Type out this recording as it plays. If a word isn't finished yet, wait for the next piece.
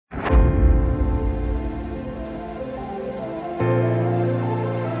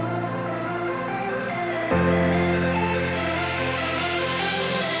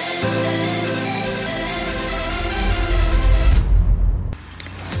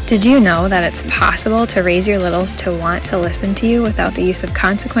Did you know that it's possible to raise your littles to want to listen to you without the use of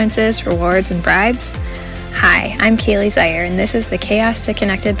consequences, rewards, and bribes? Hi, I'm Kaylee Zaire, and this is the Chaos to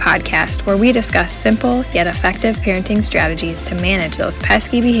Connected podcast, where we discuss simple yet effective parenting strategies to manage those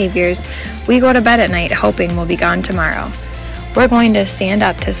pesky behaviors we go to bed at night hoping will be gone tomorrow. We're going to stand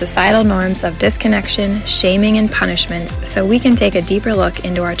up to societal norms of disconnection, shaming, and punishments so we can take a deeper look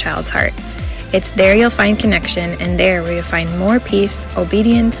into our child's heart. It's there you'll find connection, and there where you'll find more peace,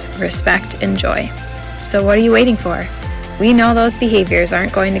 obedience, respect, and joy. So what are you waiting for? We know those behaviors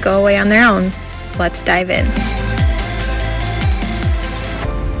aren't going to go away on their own. Let's dive in.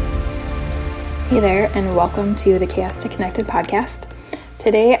 Hey there, and welcome to the Chaos to Connected podcast.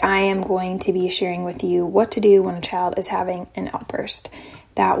 Today I am going to be sharing with you what to do when a child is having an outburst.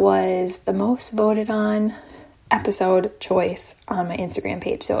 That was the most voted on episode choice on my Instagram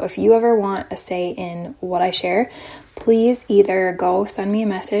page. So if you ever want a say in what I share, please either go send me a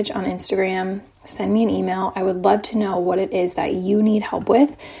message on Instagram, send me an email. I would love to know what it is that you need help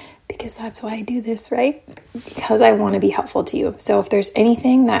with, because that's why I do this, right? Because I want to be helpful to you. So if there's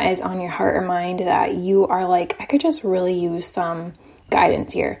anything that is on your heart or mind that you are like, I could just really use some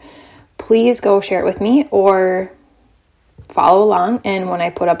guidance here, please go share it with me or follow along. And when I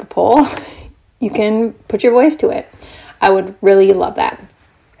put up a poll, you can put your voice to it. I would really love that,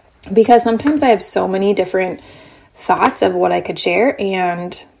 because sometimes I have so many different thoughts of what I could share,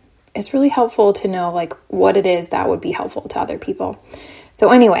 and it's really helpful to know like what it is that would be helpful to other people.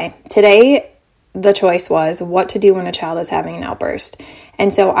 So anyway, today the choice was what to do when a child is having an outburst.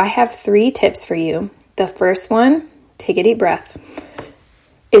 And so I have 3 tips for you. The first one, take a deep breath,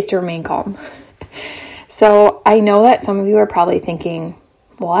 is to remain calm. So I know that some of you are probably thinking,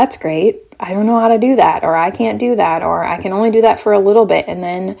 well, that's great. I don't know how to do that, or I can't do that, or I can only do that for a little bit, and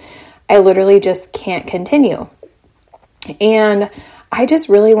then I literally just can't continue. And I just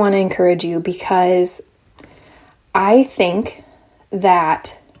really want to encourage you, because I think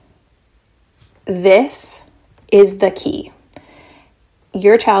that this is the key.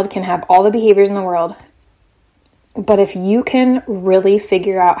 Your child can have all the behaviors in the world, but if you can really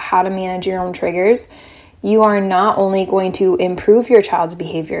figure out how to manage your own triggers, you are not only going to improve your child's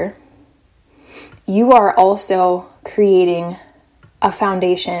behavior, you are also creating a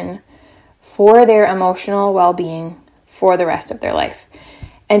foundation for their emotional well-being for the rest of their life.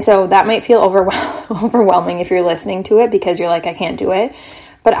 And so that might feel overwhelming if you're listening to it, because you're like, I can't do it.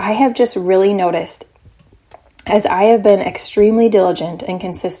 But I have just really noticed, as I have been extremely diligent and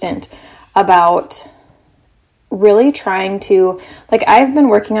consistent about really trying to, like, I've been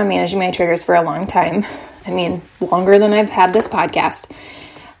working on managing my triggers for a long time. I mean, longer than I've had this podcast.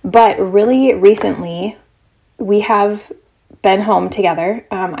 But really recently, we have been home together.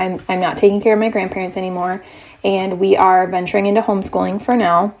 I'm not taking care of my grandparents anymore, and we are venturing into homeschooling for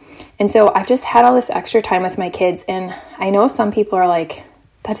now. And so I've just had all this extra time with my kids, and I know some people are like,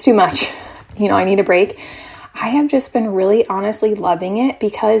 that's too much. I need a break. I have just been really honestly loving it,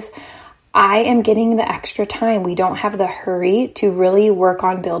 because I am getting the extra time. We don't have the hurry to really work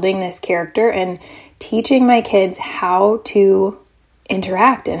on building this character and teaching my kids how to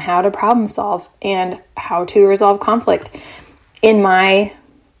interact and how to problem solve and how to resolve conflict in my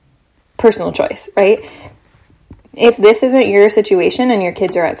personal choice, right? If this isn't your situation and your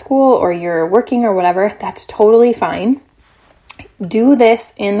kids are at school or you're working or whatever, that's totally fine. Do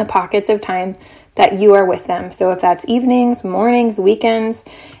this in the pockets of time that you are with them. So if that's evenings, mornings, weekends,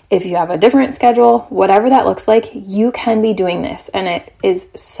 if you have a different schedule, whatever that looks like, you can be doing this. And it is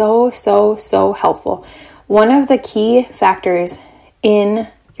so, so, so helpful. One of the key factors in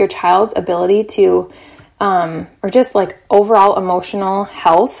your child's ability to, or just like overall emotional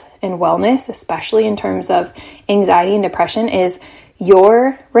health and wellness, especially in terms of anxiety and depression, is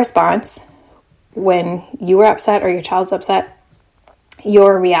your response when you are upset or your child's upset,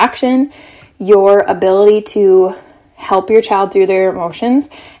 your reaction, your ability to help your child through their emotions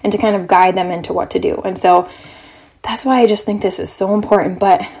and to kind of guide them into what to do. And so that's why I just think this is so important.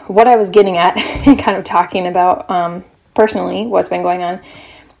 But what I was getting at and kind of talking about personally, what's been going on,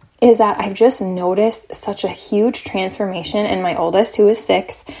 is that I've just noticed such a huge transformation in my oldest, who is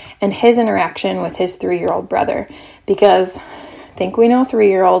 6, and his interaction with his 3-year-old brother. Because I think we know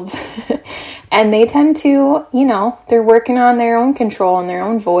 3-year-olds, and they tend to, they're working on their own control and their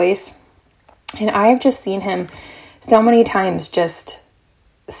own voice. And I've just seen him so many times just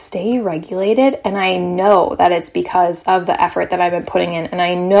stay regulated, and I know that it's because of the effort that I've been putting in, and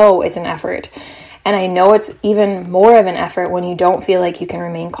I know it's an effort. And I know it's even more of an effort when you don't feel like you can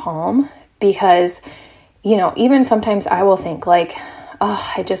remain calm, because, even sometimes I will think like,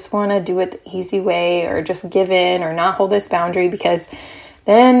 oh, I just want to do it the easy way, or just give in or not hold this boundary because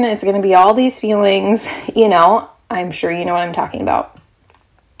then it's going to be all these feelings, I'm sure you know what I'm talking about.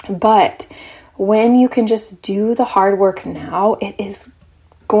 But when you can just do the hard work now, it is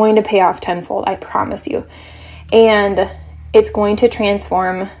going to pay off tenfold, I promise you. And it's going to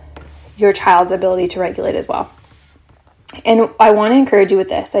transform your child's ability to regulate as well. And I want to encourage you with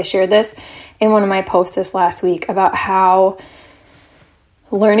this. I shared this in one of my posts this last week about how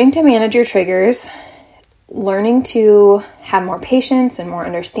learning to manage your triggers, learning to have more patience and more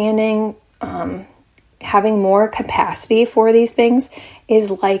understanding, having more capacity for these things is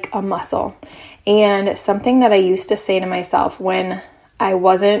like a muscle. And something that I used to say to myself when I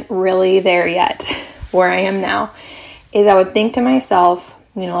wasn't really there yet, where I am now, is I would think to myself,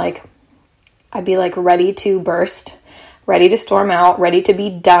 I'd be like ready to burst, ready to storm out, ready to be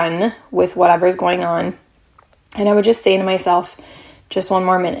done with whatever's going on. And I would just say to myself, just one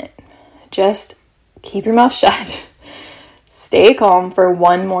more minute. Just keep your mouth shut. Stay calm for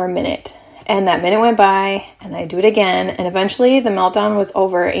one more minute. And that minute went by, and I'd do it again. And eventually the meltdown was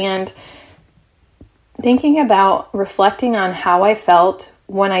over. And thinking about reflecting on how I felt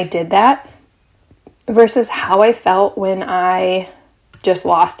when I did that versus how I felt when I just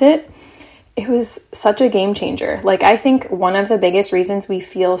lost it, it was such a game changer. I think one of the biggest reasons we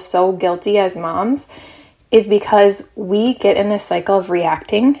feel so guilty as moms is because we get in this cycle of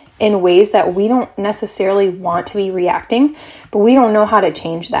reacting in ways that we don't necessarily want to be reacting, but we don't know how to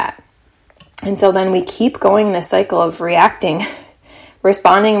change that. And so then we keep going in this cycle of reacting,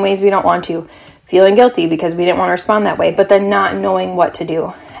 responding in ways we don't want to, feeling guilty because we didn't want to respond that way, but then not knowing what to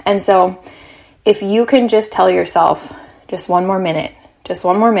do. And so if you can just tell yourself, just one more minute,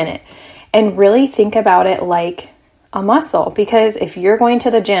 and really think about it like a muscle, because if you're going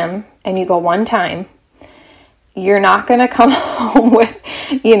to the gym and you go one time, you're not going to come home with,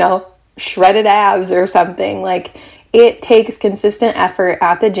 shredded abs or something. It takes consistent effort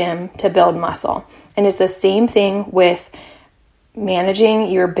at the gym to build muscle. And it's the same thing with managing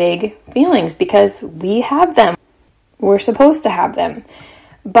your big feelings, because we have them. We're supposed to have them.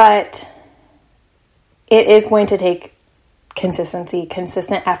 But it is going to take consistency,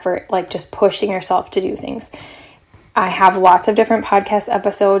 consistent effort, just pushing yourself to do things. I have lots of different podcast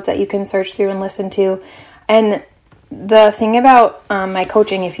episodes that you can search through and listen to. And the thing about my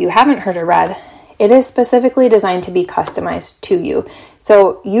coaching, if you haven't heard or read, it is specifically designed to be customized to you.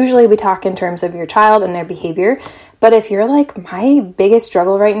 So usually we talk in terms of your child and their behavior. But if you're like, my biggest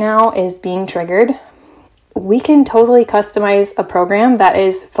struggle right now is being triggered, we can totally customize a program that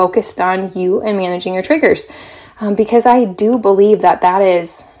is focused on you and managing your triggers. Because I do believe that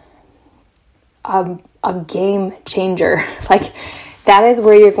is a game changer. That is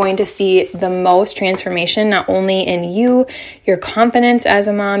where you're going to see the most transformation, not only in you, your confidence as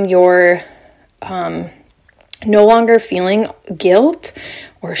a mom, your no longer feeling guilt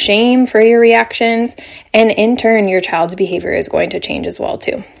or shame for your reactions, and in turn, your child's behavior is going to change as well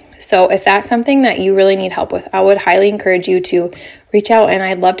too. So if that's something that you really need help with, I would highly encourage you to reach out, and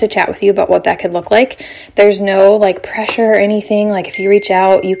I'd love to chat with you about what that could look like. There's no pressure or anything. If you reach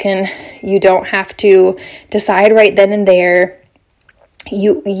out, you don't have to decide right then and there.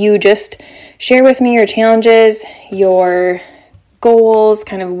 You just share with me your challenges, your goals,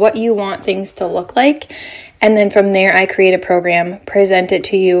 kind of what you want things to look like. And then from there, I create a program, present it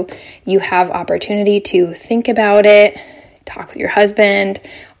to you. You have opportunity to think about it, talk with your husband,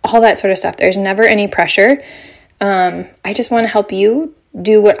 all that sort of stuff. There's never any pressure. I just want to help you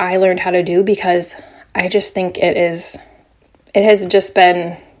do what I learned how to do, because I just think it has just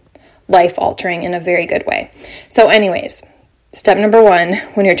been life-altering in a very good way. So anyways, step number 1,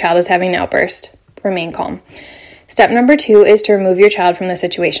 when your child is having an outburst, remain calm. Step number 2 is to remove your child from the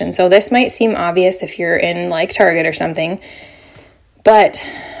situation. So this might seem obvious if you're in Target or something, but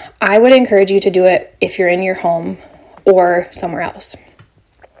I would encourage you to do it if you're in your home or somewhere else.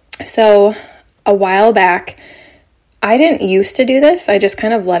 So a while back, I didn't used to do this. I just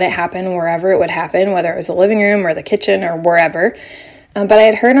kind of let it happen wherever it would happen, whether it was the living room or the kitchen or wherever. But I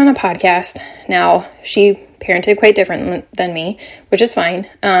had heard on a podcast, now she parented quite different than me, which is fine.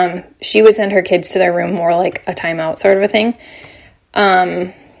 She would send her kids to their room more like a timeout sort of a thing.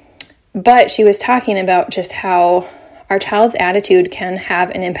 But she was talking about just how our child's attitude can have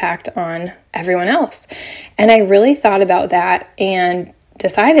an impact on everyone else. And I really thought about that and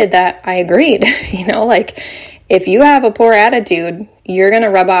decided that I agreed. If you have a poor attitude, you're going to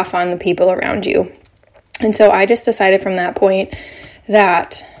rub off on the people around you. And so I just decided from that point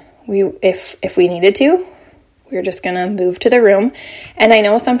that if we needed to, we were just going to move to the room. And I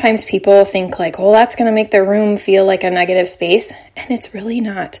know sometimes people think that's going to make the room feel like a negative space. And it's really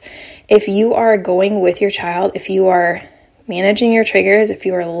not. If you are going with your child, if you are managing your triggers, if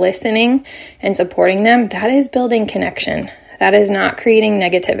you are listening and supporting them, that is building connection. That is not creating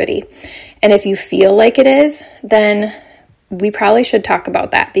negativity. And if you feel like it is, then we probably should talk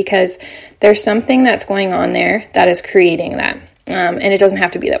about that, because there's something that's going on there that is creating that. And it doesn't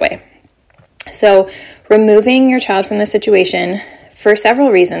have to be that way. So removing your child from the situation for several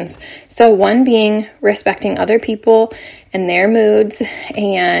reasons. So one being respecting other people and their moods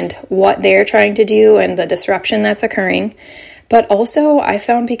and what they're trying to do and the disruption that's occurring. But also I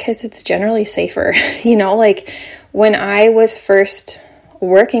found because it's generally safer, like when I was first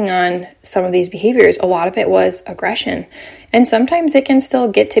working on some of these behaviors, a lot of it was aggression. And sometimes it can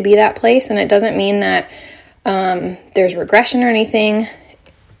still get to be that place, and it doesn't mean that there's regression or anything.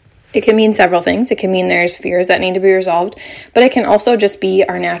 It can mean several things. It can mean there's fears that need to be resolved, but it can also just be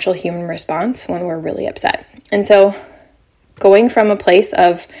our natural human response when we're really upset. And so going from a place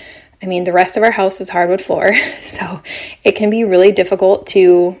of, the rest of our house is hardwood floor, so it can be really difficult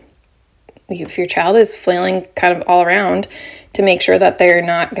to, if your child is flailing kind of all around, to make sure that they're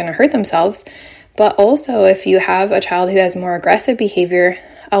not going to hurt themselves. But also if you have a child who has more aggressive behavior,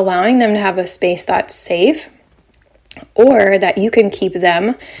 allowing them to have a space that's safe, or that you can keep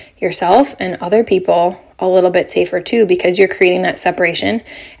them, yourself, and other people a little bit safer too, because you're creating that separation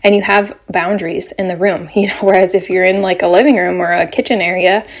and you have boundaries in the room, whereas if you're in like a living room or a kitchen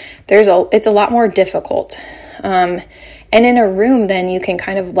area, it's a lot more difficult. And in a room, then you can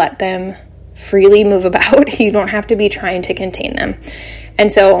kind of let them freely move about. You don't have to be trying to contain them.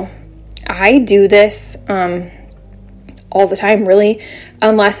 And so I do this all the time, really,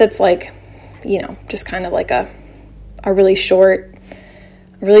 unless it's like, just kind of like a really short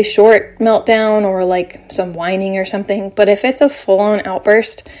meltdown or like some whining or something. But if it's a full-on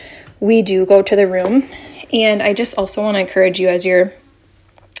outburst, we do go to the room. And I just also want to encourage you, as you're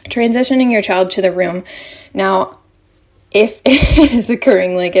transitioning your child to the room. Now, if it is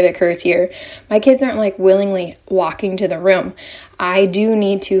occurring like it occurs here, my kids aren't like willingly walking to the room. I do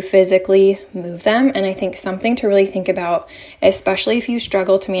need to physically move them. And I think something to really think about, especially if you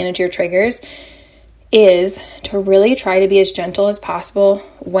struggle to manage your triggers, is to really try to be as gentle as possible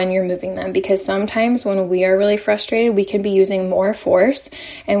when you're moving them, because sometimes when we are really frustrated, we can be using more force.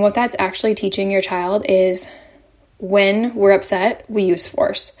 And what that's actually teaching your child is when we're upset, we use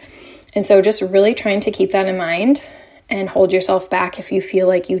force. And so just really trying to keep that in mind and hold yourself back if you feel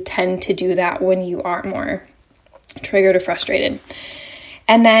like you tend to do that when you are more triggered or frustrated.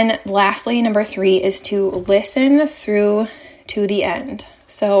 And then lastly, number 3 is to listen through to the end.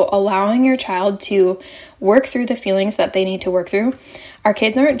 So allowing your child to work through the feelings that they need to work through. Our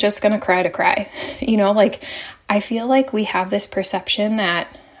kids aren't just going to cry. I feel like we have this perception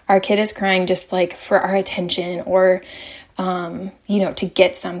that our kid is crying just like for our attention or, to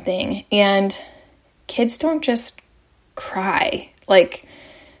get something. And kids don't just cry.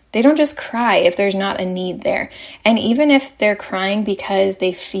 They don't just cry if there's not a need there. And even if they're crying because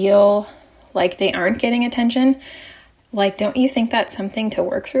they feel like they aren't getting attention, don't you think that's something to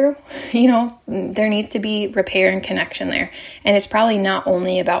work through? There needs to be repair and connection there. And it's probably not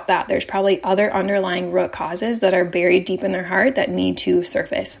only about that. There's probably other underlying root causes that are buried deep in their heart that need to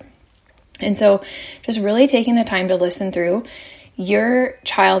surface. And so just really taking the time to listen through, your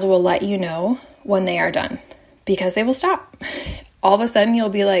child will let you know when they are done, because they will stop. All of a sudden you'll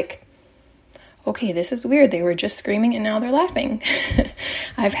be like, okay, this is weird. They were just screaming and now they're laughing.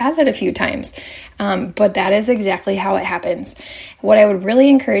 I've had that a few times. But that is exactly how it happens. What I would really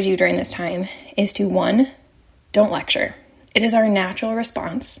encourage you during this time is to, 1, don't lecture. It is our natural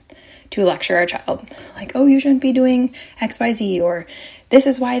response to lecture our child. Like, oh, you shouldn't be doing X, Y, Z, or this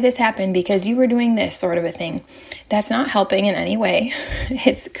is why this happened because you were doing this, sort of a thing. That's not helping in any way.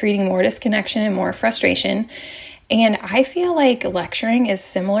 It's creating more disconnection and more frustration. And I feel like lecturing is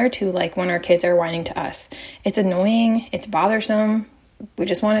similar to like when our kids are whining to us. It's annoying. It's bothersome. We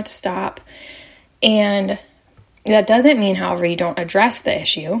just want it to stop. And that doesn't mean, however, you don't address the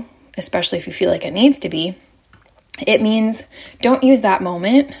issue, especially if you feel like it needs to be. It means don't use that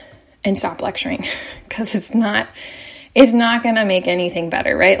moment and stop lecturing, because it's not going to make anything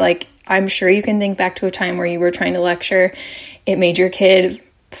better, right? Like, I'm sure you can think back to a time where you were trying to lecture. It made your kid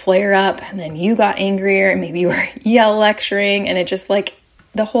flare up, and then you got angrier, and maybe you were yell lecturing, and it just like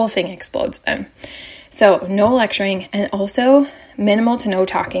the whole thing explodes then. So no lecturing, and also minimal to no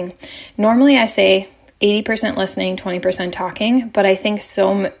talking. Normally I say 80% listening, 20% talking, but I think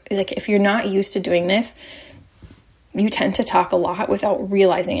if you're not used to doing this, you tend to talk a lot without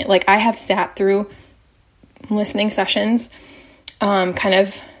realizing it. Like, I have sat through listening sessions, kind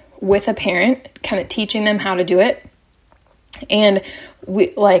of with a parent, kind of teaching them how to do it. And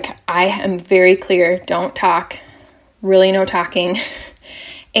I am very clear, don't talk really no talking.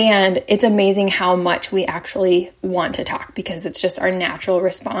 And it's amazing how much we actually want to talk because it's just our natural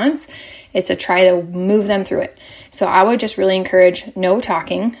response. It's to try to move them through it. So I would just really encourage no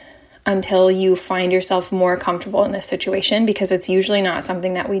talking until you find yourself more comfortable in this situation, because it's usually not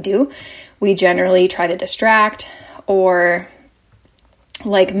something that we do. We generally try to distract or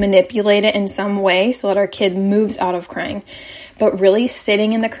like manipulate it in some way so that our kid moves out of crying. But really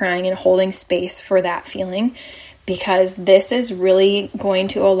sitting in the crying and holding space for that feeling, because this is really going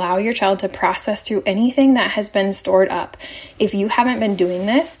to allow your child to process through anything that has been stored up. If you haven't been doing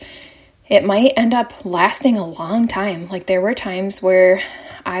this, it might end up lasting a long time. Like there were times where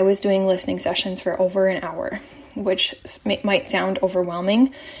I was doing listening sessions for over an hour, which might sound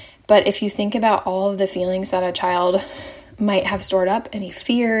overwhelming. But if you think about all of the feelings that a child might have stored up, any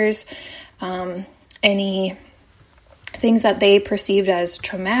fears, any things that they perceived as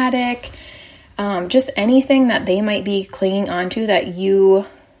traumatic, just anything that they might be clinging onto that you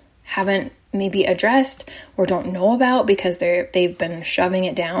haven't maybe addressed or don't know about because they've been shoving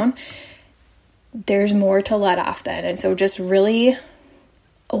it down, there's more to let off then. And so just really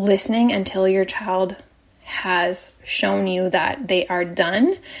listening until your child has shown you that they are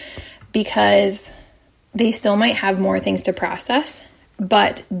done, because they still might have more things to process,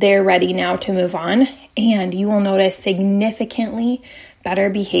 but they're ready now to move on. And you will notice significantly better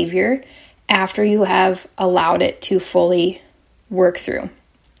behavior after you have allowed it to fully work through.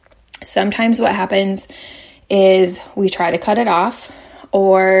 Sometimes what happens is we try to cut it off,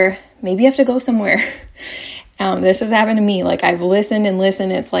 or maybe you have to go somewhere. This has happened to me. Like I've listened and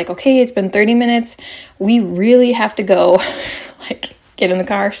listened. It's like, okay, it's been 30 minutes. We really have to go. Like get in the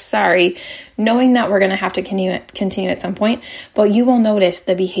car. Sorry. Knowing that we're going to have to continue at some point, but you will notice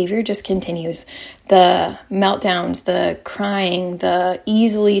the behavior just continues. The meltdowns, the crying, the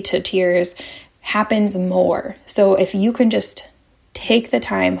easily to tears happens more. So if you can just take the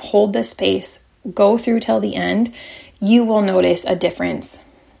time, hold the space, go through till the end, you will notice a difference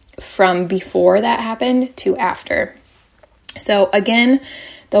from before that happened to after. So again,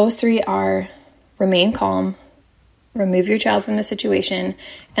 those three are remain calm, remove your child from the situation,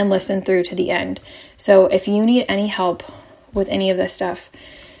 and listen through to the end. So if you need any help with any of this stuff,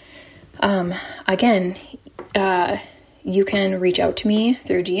 again, you can reach out to me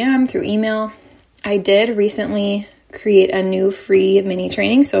through DM, through email. I did recently create a new free mini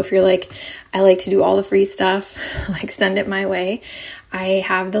training. So if you're like, I like to do all the free stuff, like send it my way. I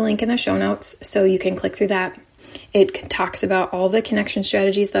have the link in the show notes, so you can click through that. It talks about all the connection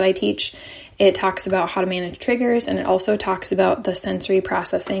strategies that I teach. It talks about how to manage triggers, and it also talks about the sensory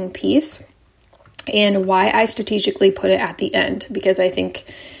processing piece and why I strategically put it at the end, because I think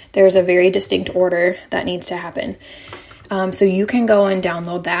there's a very distinct order that needs to happen. So you can go and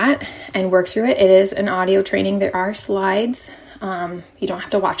download that and work through it. It is an audio training. There are slides. You don't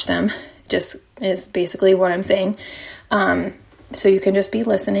have to watch them. Just is basically what I'm saying. So you can just be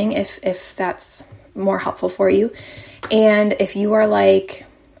listening if that's more helpful for you. And if you are like,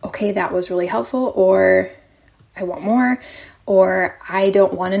 okay, that was really helpful, or I want more, or I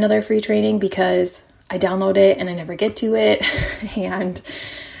don't want another free training because I download it and I never get to it, and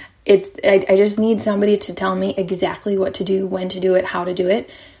I just need somebody to tell me exactly what to do, when to do it, how to do it.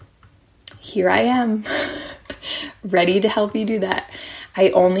 Here I am, ready to help you do that.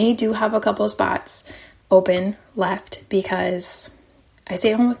 I only do have a couple spots open left because I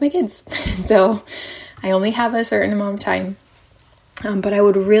stay at home with my kids. So I only have a certain amount of time. But I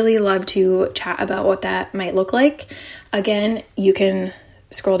would really love to chat about what that might look like. Again, you can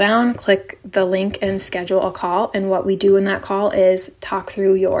scroll down, click the link, and schedule a call. And what we do in that call is talk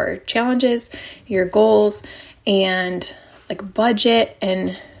through your challenges, your goals, and like budget.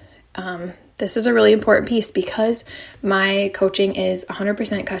 And this is a really important piece because my coaching is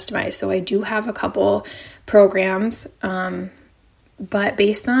 100% customized. So I do have a couple programs, but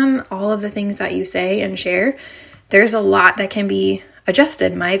based on all of the things that you say and share, there's a lot that can be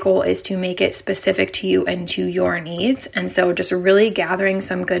adjusted. My goal is to make it specific to you and to your needs. And so just really gathering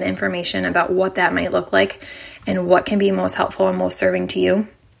some good information about what that might look like and what can be most helpful and most serving to you.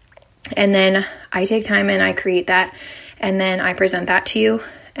 And then I take time and I create that, and then I present that to you.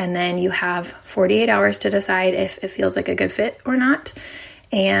 And then you have 48 hours to decide if it feels like a good fit or not.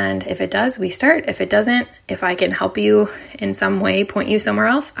 And if it does, we start. If it doesn't, if I can help you in some way, point you somewhere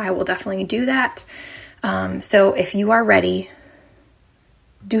else, I will definitely do that. So if you are ready,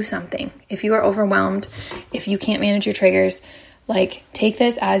 do something. If you are overwhelmed, if you can't manage your triggers, like take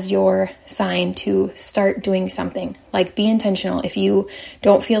this as your sign to start doing something. Like be intentional. If you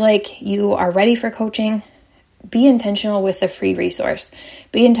don't feel like you are ready for coaching, be intentional with the free resource.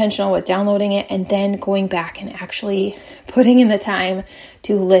 Be intentional with downloading it and then going back and actually putting in the time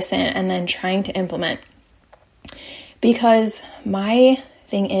to listen and then trying to implement. Because my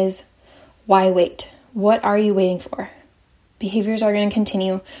thing is, why wait? What are you waiting for? Behaviors are going to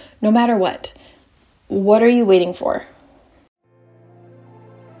continue no matter what. What are you waiting for?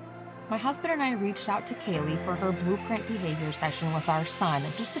 My husband and I reached out to Kaylee for her blueprint behavior session with our son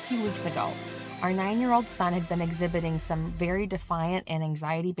just a few weeks ago. Our 9-year-old son had been exhibiting some very defiant and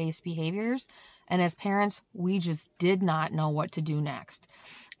anxiety-based behaviors, and as parents, we just did not know what to do next.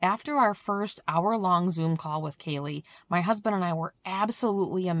 After our first hour-long Zoom call with Kaylee, my husband and I were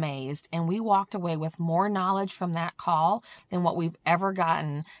absolutely amazed, and we walked away with more knowledge from that call than what we've ever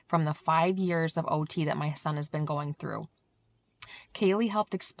gotten from the 5 years of OT that my son has been going through. Kaylee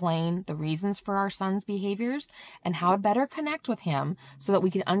helped explain the reasons for our son's behaviors and how to better connect with him so that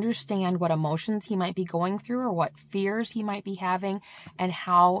we could understand what emotions he might be going through or what fears he might be having and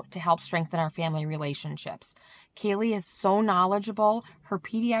how to help strengthen our family relationships. Kaylee is so knowledgeable. Her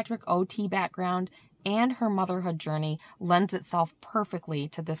pediatric OT background and her motherhood journey lends itself perfectly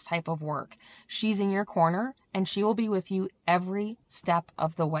to this type of work. She's in your corner and she will be with you every step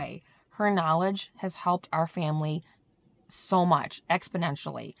of the way. Her knowledge has helped our family so much,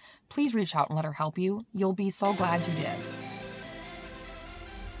 exponentially. Please reach out and let her help you. You'll be so glad you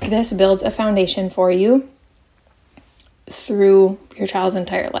did. This builds a foundation for you through your child's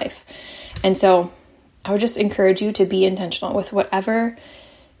entire life. And so I would just encourage you to be intentional with whatever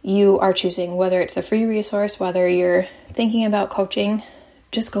you are choosing, whether it's a free resource, whether you're thinking about coaching,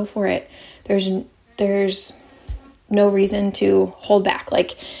 just go for it. There's no reason to hold back.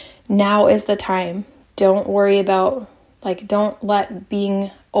 Like, now is the time. Don't worry about, don't let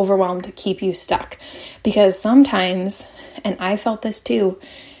being overwhelmed keep you stuck. Because sometimes, and I felt this too,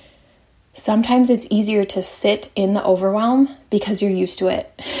 sometimes it's easier to sit in the overwhelm because you're used to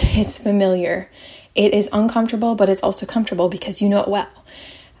it. It's familiar. It is uncomfortable, but it's also comfortable because you know it well.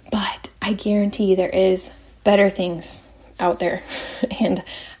 But I guarantee there is better things out there. And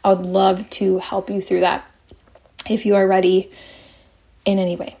I would love to help you through that if you are ready in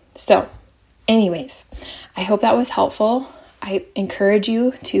any way. So, anyways, I hope that was helpful. I encourage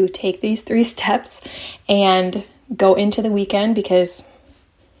you to take these 3 steps and go into the weekend, because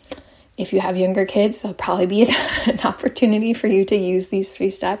if you have younger kids, there'll probably be an opportunity for you to use these 3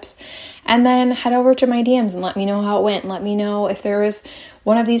 steps. And then head over to my DMs and let me know how it went. Let me know if there was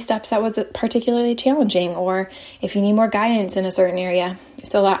one of these steps that was particularly challenging, or if you need more guidance in a certain area,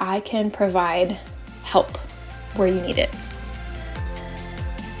 so that I can provide help where you need it.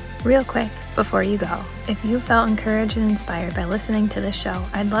 Real quick, before you go, if you felt encouraged and inspired by listening to this show,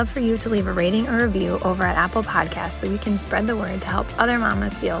 I'd love for you to leave a rating or review over at Apple Podcasts so we can spread the word to help other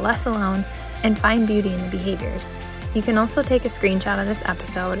mamas feel less alone and find beauty in the behaviors. You can also take a screenshot of this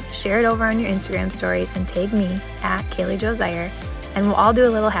episode, share it over on your Instagram stories, and tag me at Kaylee Jo Zier, and we'll all do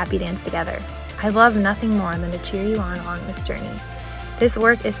a little happy dance together. I love nothing more than to cheer you on along this journey. This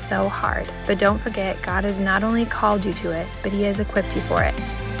work is so hard, but don't forget, God has not only called you to it, but He has equipped you for it.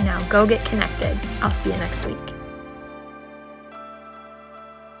 Now go get connected. I'll see you next week.